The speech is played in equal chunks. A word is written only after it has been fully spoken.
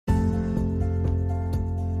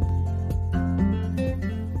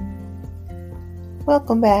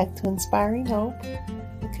Welcome back to Inspiring Hope,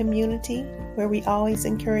 a community where we always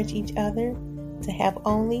encourage each other to have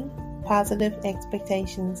only positive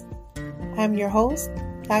expectations. I'm your host,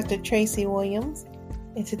 Dr. Tracy Williams,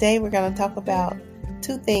 and today we're going to talk about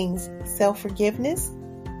two things: self-forgiveness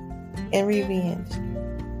and revenge.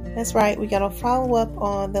 That's right, we're going to follow up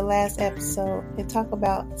on the last episode and talk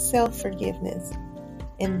about self-forgiveness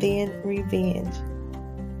and then revenge.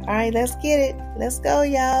 All right, let's get it. Let's go,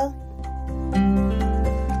 y'all.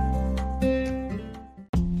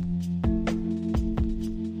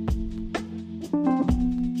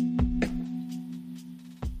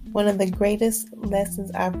 One of the greatest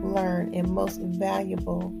lessons I've learned and most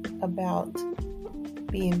valuable about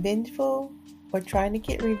being vengeful or trying to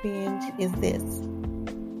get revenge is this.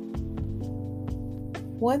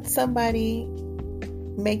 Once somebody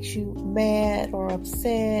makes you mad or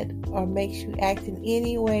upset or makes you act in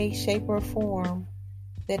any way, shape, or form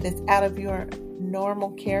that is out of your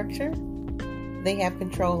normal character, they have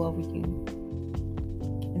control over you.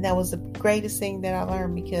 And that was the greatest thing that I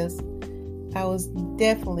learned, because I was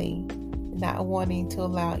definitely not wanting to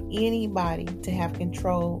allow anybody to have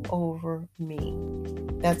control over me.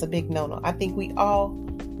 That's a big no-no. I think we all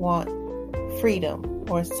want freedom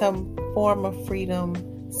or some form of freedom,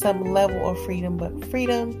 some level of freedom, but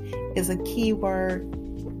freedom is a key word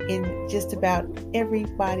in just about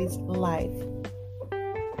everybody's life.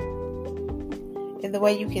 And the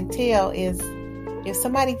way you can tell is if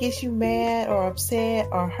somebody gets you mad or upset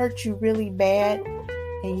or hurt you really bad,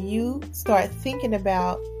 and you start thinking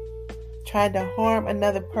about trying to harm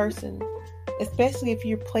another person, especially if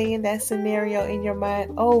you're playing that scenario in your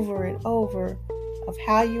mind over and over of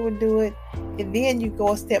how you would do it, and then you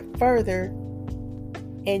go a step further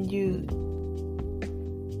and you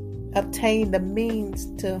obtain the means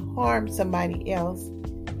to harm somebody else,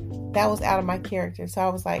 that was out of my character. So I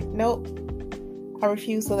was like, nope, I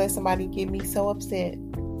refuse to let somebody get me so upset,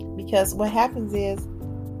 because what happens is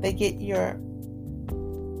they get your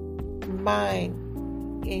mind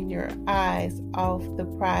and your eyes off the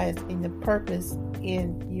prize and the purpose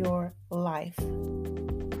in your life.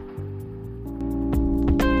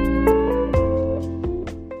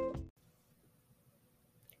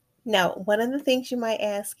 Now, one of the things you might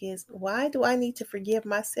ask is, why do I need to forgive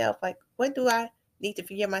myself? Like, what do I need to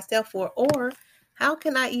forgive myself for? Or how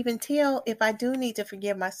can I even tell if I do need to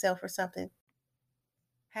forgive myself for something?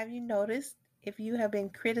 Have you noticed if you have been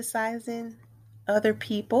criticizing other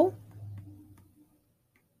people?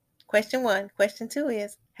 Question 1. Question 2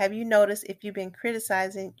 is, have you noticed if you've been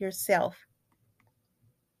criticizing yourself?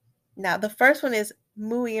 Now, the first one is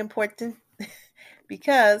muy important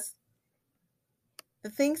because the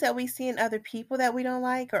things that we see in other people that we don't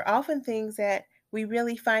like are often things that we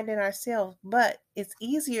really find in ourselves, but it's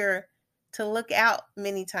easier to look out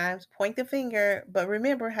many times, point the finger, but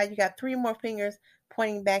remember how you got 3 more fingers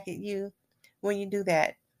pointing back at you when you do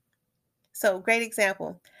that. So, great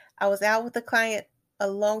example. I was out with a client a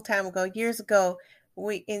long time ago, years ago,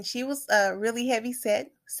 and she was really heavy set,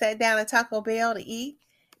 sat down at Taco Bell to eat,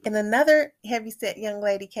 and another heavy set young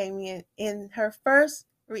lady came in, and her first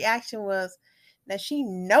reaction was, now she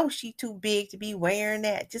knows she too big to be wearing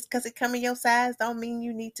that. Just because it come in your size don't mean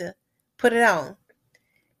you need to put it on.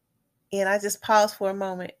 And I just paused for a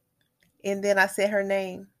moment, and then I said her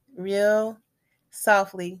name real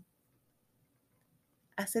softly.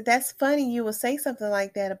 I said, that's funny you would say something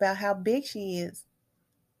like that about how big she is.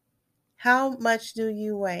 How much do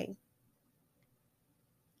you weigh?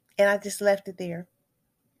 And I just left it there.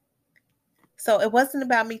 So it wasn't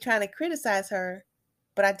about me trying to criticize her,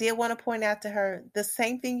 but I did want to point out to her the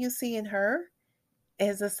same thing you see in her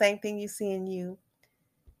is the same thing you see in you.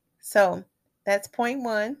 So that's point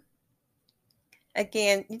 1.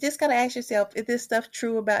 Again, you just got to ask yourself, is this stuff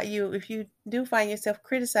true about you if you do find yourself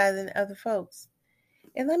criticizing other folks?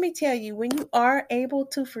 And let me tell you, when you are able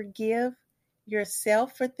to forgive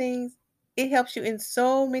yourself for things, it helps you in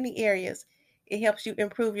so many areas. It helps you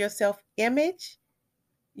improve your self-image,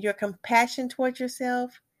 your compassion towards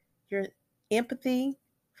yourself, your empathy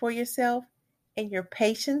for yourself, and your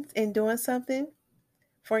patience in doing something.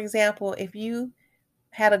 For example, if you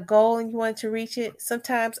had a goal and you wanted to reach it,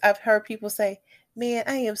 sometimes I've heard people say, man,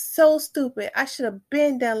 I am so stupid. I should have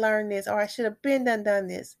been done learned this, or I should have been done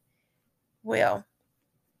this. Well,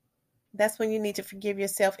 that's when you need to forgive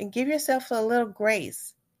yourself and give yourself a little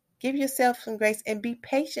grace. Give yourself some grace and be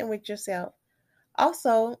patient with yourself.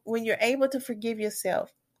 Also, when you're able to forgive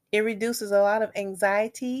yourself, it reduces a lot of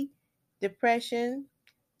anxiety, depression,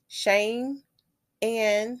 shame,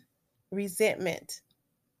 and resentment.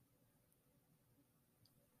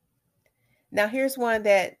 Now, here's one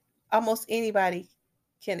that almost anybody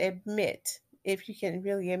can admit if you can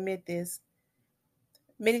really admit this.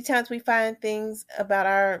 Many times we find things about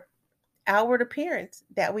our outward appearance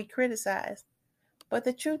that we criticize. But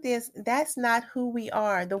the truth is, that's not who we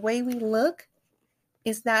are. The way we look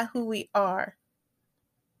is not who we are.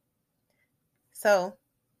 So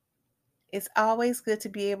it's always good to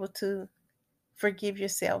be able to forgive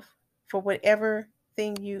yourself for whatever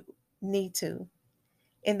thing you need to.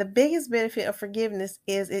 And the biggest benefit of forgiveness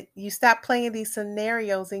is you stop playing these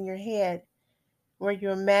scenarios in your head where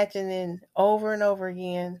you're imagining over and over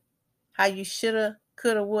again how you shoulda,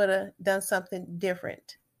 coulda, woulda done something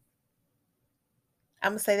different.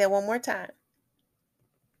 I'm going to say that one more time.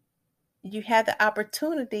 You have the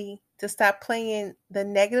opportunity to stop playing the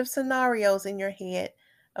negative scenarios in your head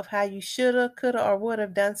of how you shoulda, coulda, or would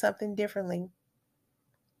have done something differently.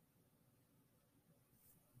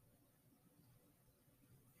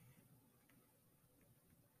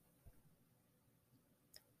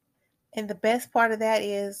 And the best part of that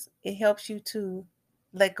is it helps you to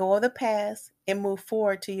let go of the past and move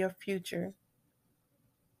forward to your future.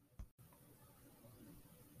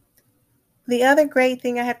 The other great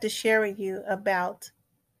thing I have to share with you about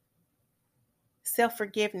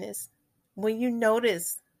self-forgiveness, when you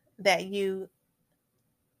notice that you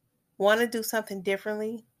want to do something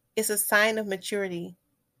differently, it's a sign of maturity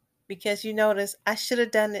because you notice I should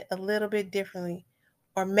have done it a little bit differently.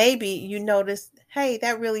 Or maybe you notice, hey,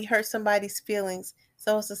 that really hurt somebody's feelings.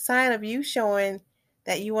 So it's a sign of you showing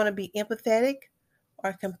that you want to be empathetic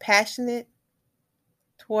or compassionate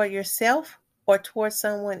toward yourself or toward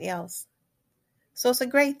someone else. So it's a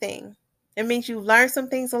great thing. It means you learned some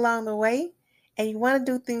things along the way and you want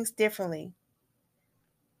to do things differently.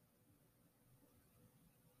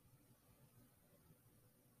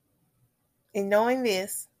 In knowing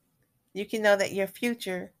this, you can know that your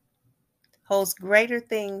future holds greater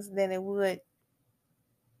things than it would.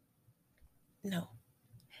 No.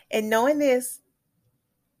 And knowing this,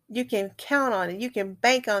 you can count on it. You can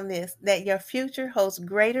bank on this, that your future holds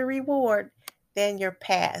greater reward than your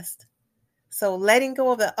past. So letting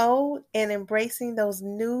go of the old and embracing those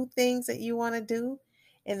new things that you want to do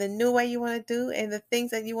and the new way you want to do and the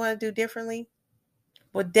things that you want to do differently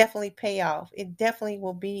will definitely pay off. It definitely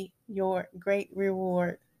will be your great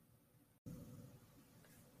reward.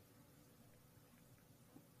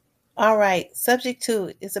 All right, subject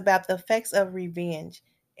 2 is about the effects of revenge,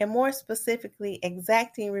 and more specifically,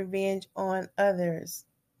 exacting revenge on others.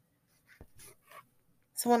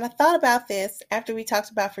 So, when I thought about this after we talked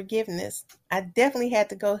about forgiveness, I definitely had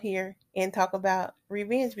to go here and talk about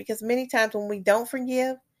revenge because many times when we don't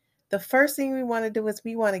forgive, the first thing we want to do is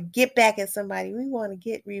we want to get back at somebody, we want to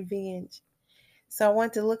get revenge. So, I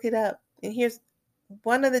wanted to look it up, and here's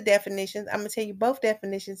one of the definitions. I'm going to tell you both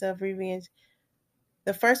definitions of revenge.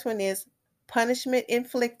 The first one is punishment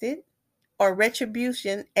inflicted or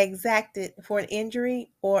retribution exacted for an injury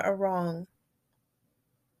or a wrong.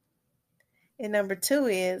 And number 2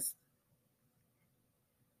 is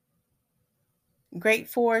great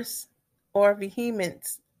force or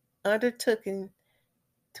vehemence undertaken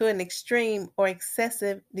to an extreme or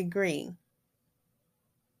excessive degree.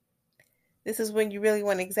 This is when you really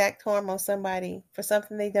want to exact harm on somebody for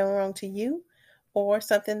something they done wrong to you or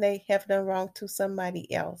something they have done wrong to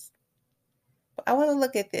somebody else. But I want to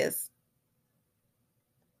look at this.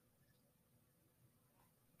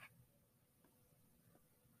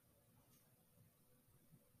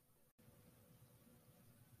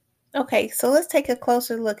 Okay, so let's take a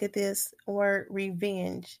closer look at this word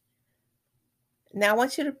revenge. Now I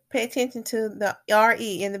want you to pay attention to the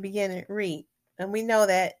re in the beginning, re. And we know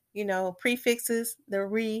that, prefixes, the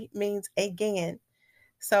re means again.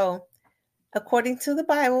 So according to the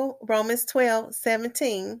Bible, Romans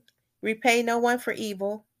 12:17, repay no one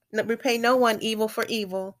evil for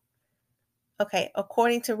evil. Okay,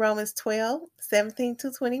 according to Romans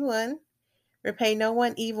 12:17-21, repay no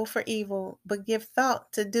one evil for evil, but give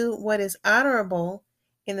thought to do what is honorable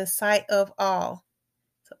in the sight of all.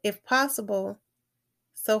 So if possible,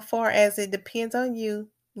 so far as it depends on you,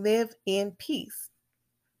 live in peace.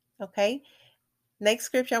 Okay? Next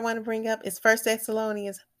scripture I want to bring up is 1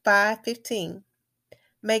 Thessalonians 5:15.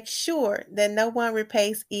 Make sure that no one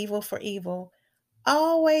repays evil for evil.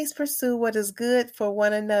 Always pursue what is good for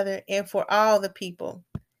one another and for all the people.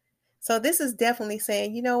 So this is definitely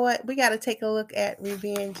saying, you know what? We got to take a look at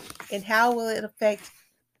revenge and how will it affect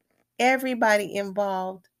everybody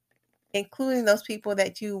involved, including those people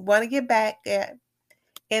that you want to get back at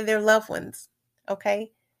and their loved ones.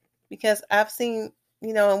 Okay? Because I've seen,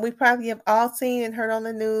 and we probably have all seen and heard on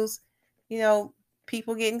the news,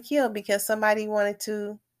 people getting killed because somebody wanted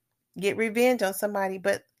to get revenge on somebody.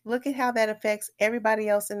 But look at how that affects everybody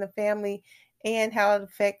else in the family and how it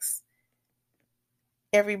affects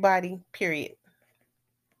everybody, period.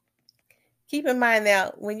 Keep in mind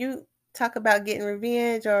now, when you talk about getting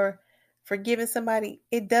revenge or forgiving somebody,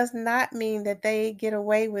 it does not mean that they get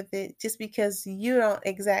away with it just because you don't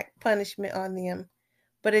exact punishment on them.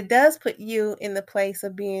 But it does put you in the place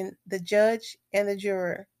of being the judge and the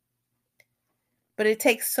juror. But it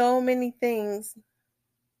takes so many things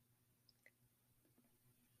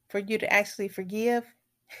for you to actually forgive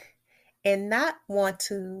and not want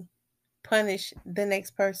to punish the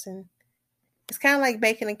next person. It's kind of like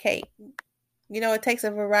baking a cake. It takes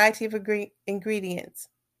a variety of ingredients.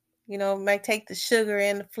 It might take the sugar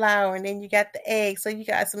and the flour, and then you got the eggs. So you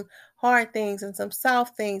got some hard things and some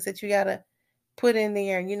soft things that you got to put in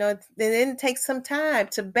there. Then it takes some time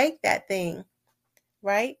to bake that thing,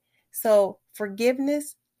 right? So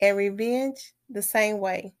forgiveness and revenge, the same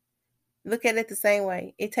way. Look at it the same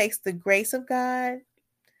way. It takes the grace of God.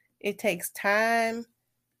 It takes time,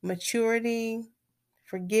 maturity,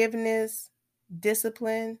 forgiveness,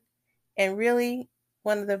 discipline, and really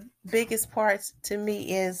one of the biggest parts to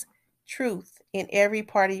me is truth in every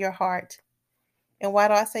part of your heart. And why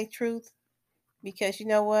do I say truth? Because you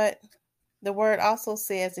know what? The word also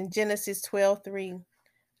says in Genesis 12:3,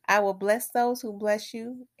 I will bless those who bless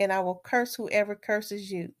you, and I will curse whoever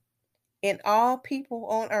curses you. And all people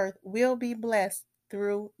on earth will be blessed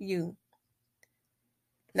through you.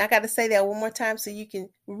 And I got to say that one more time so you can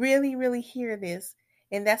really, really hear this.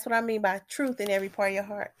 And that's what I mean by truth in every part of your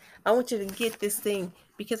heart. I want you to get this thing,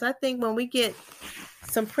 because I think when we get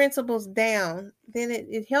some principles down, then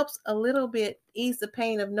it helps a little bit ease the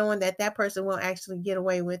pain of knowing that that person won't actually get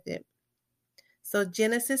away with it. So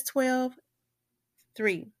Genesis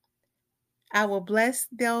 12:3, I will bless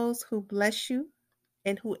those who bless you,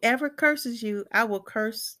 and whoever curses you, I will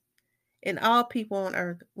curse, and all people on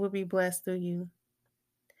earth will be blessed through you.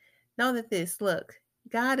 Know that look,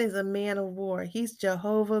 God is a man of war. He's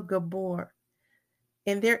Jehovah Gabor.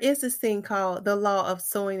 And there is this thing called the law of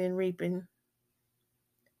sowing and reaping.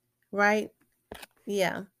 Right?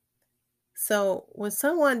 Yeah. So when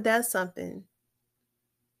someone does something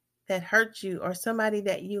that hurts you, or somebody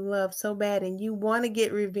that you love so bad and you want to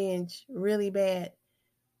get revenge really bad,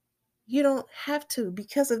 you don't have to,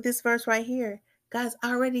 because of this verse right here. God's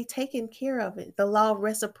already taken care of it. The law of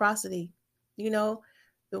reciprocity.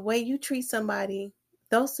 The way you treat somebody,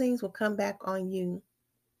 those things will come back on you.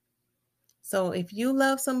 So if you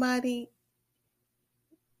love somebody,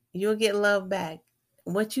 you'll get love back.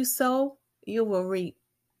 What you sow, you will reap.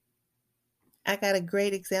 I got a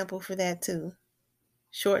great example for that too.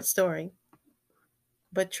 Short story,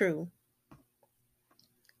 but true.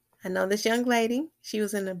 I know this young lady. She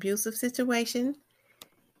was in an abusive situation.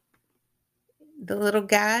 The little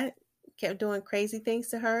guy kept doing crazy things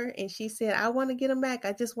to her, and she said, I want to get him back.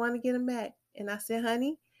 I just want to get him back. And I said,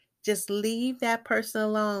 honey, just leave that person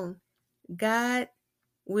alone. God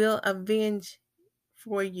will avenge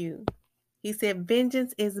for you. He said,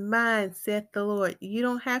 vengeance is mine, saith the Lord. You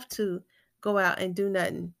don't have to go out and do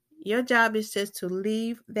nothing. Your job is just to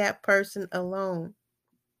leave that person alone.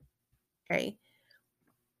 Okay.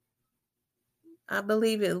 I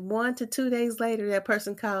believe it 1 to 2 days later, that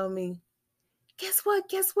person called me. Guess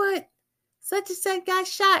what? Such and such got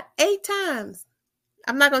shot 8 times.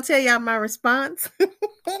 I'm not going to tell y'all my response.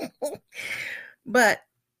 But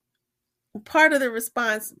part of the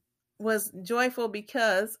response was joyful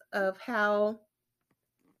because of how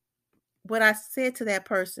what I said to that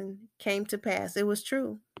person came to pass. It was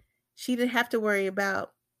true. She didn't have to worry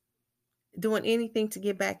about doing anything to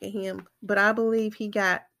get back at him. But I believe he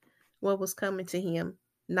got what was coming to him.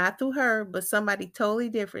 Not through her, but somebody totally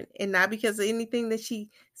different. And not because of anything that she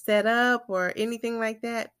set up or anything like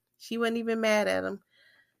that. She wasn't even mad at him.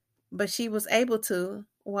 But she was able to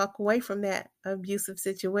walk away from that abusive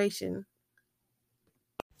situation.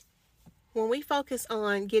 When we focus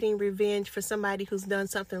on getting revenge for somebody who's done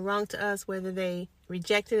something wrong to us, whether they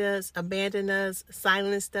rejected us, abandoned us,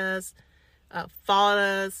 silenced us, fought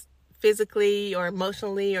us physically or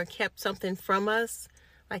emotionally, or kept something from us,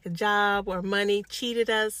 like a job or money, cheated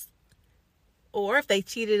us, or if they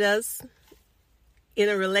cheated us in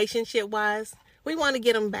a relationship wise, we want to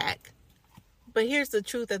get them back. But here's the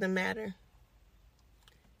truth of the matter.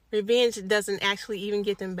 Revenge doesn't actually even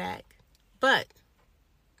get them back. But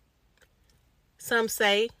some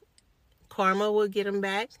say karma will get them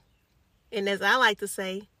back. And as I like to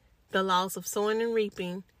say, the laws of sowing and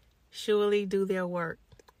reaping surely do their work.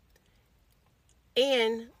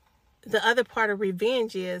 And the other part of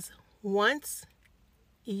revenge is, once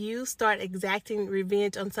you start exacting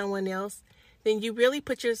revenge on someone else, then you really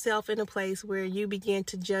put yourself in a place where you begin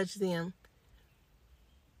to judge them.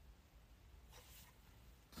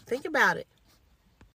 Think about it.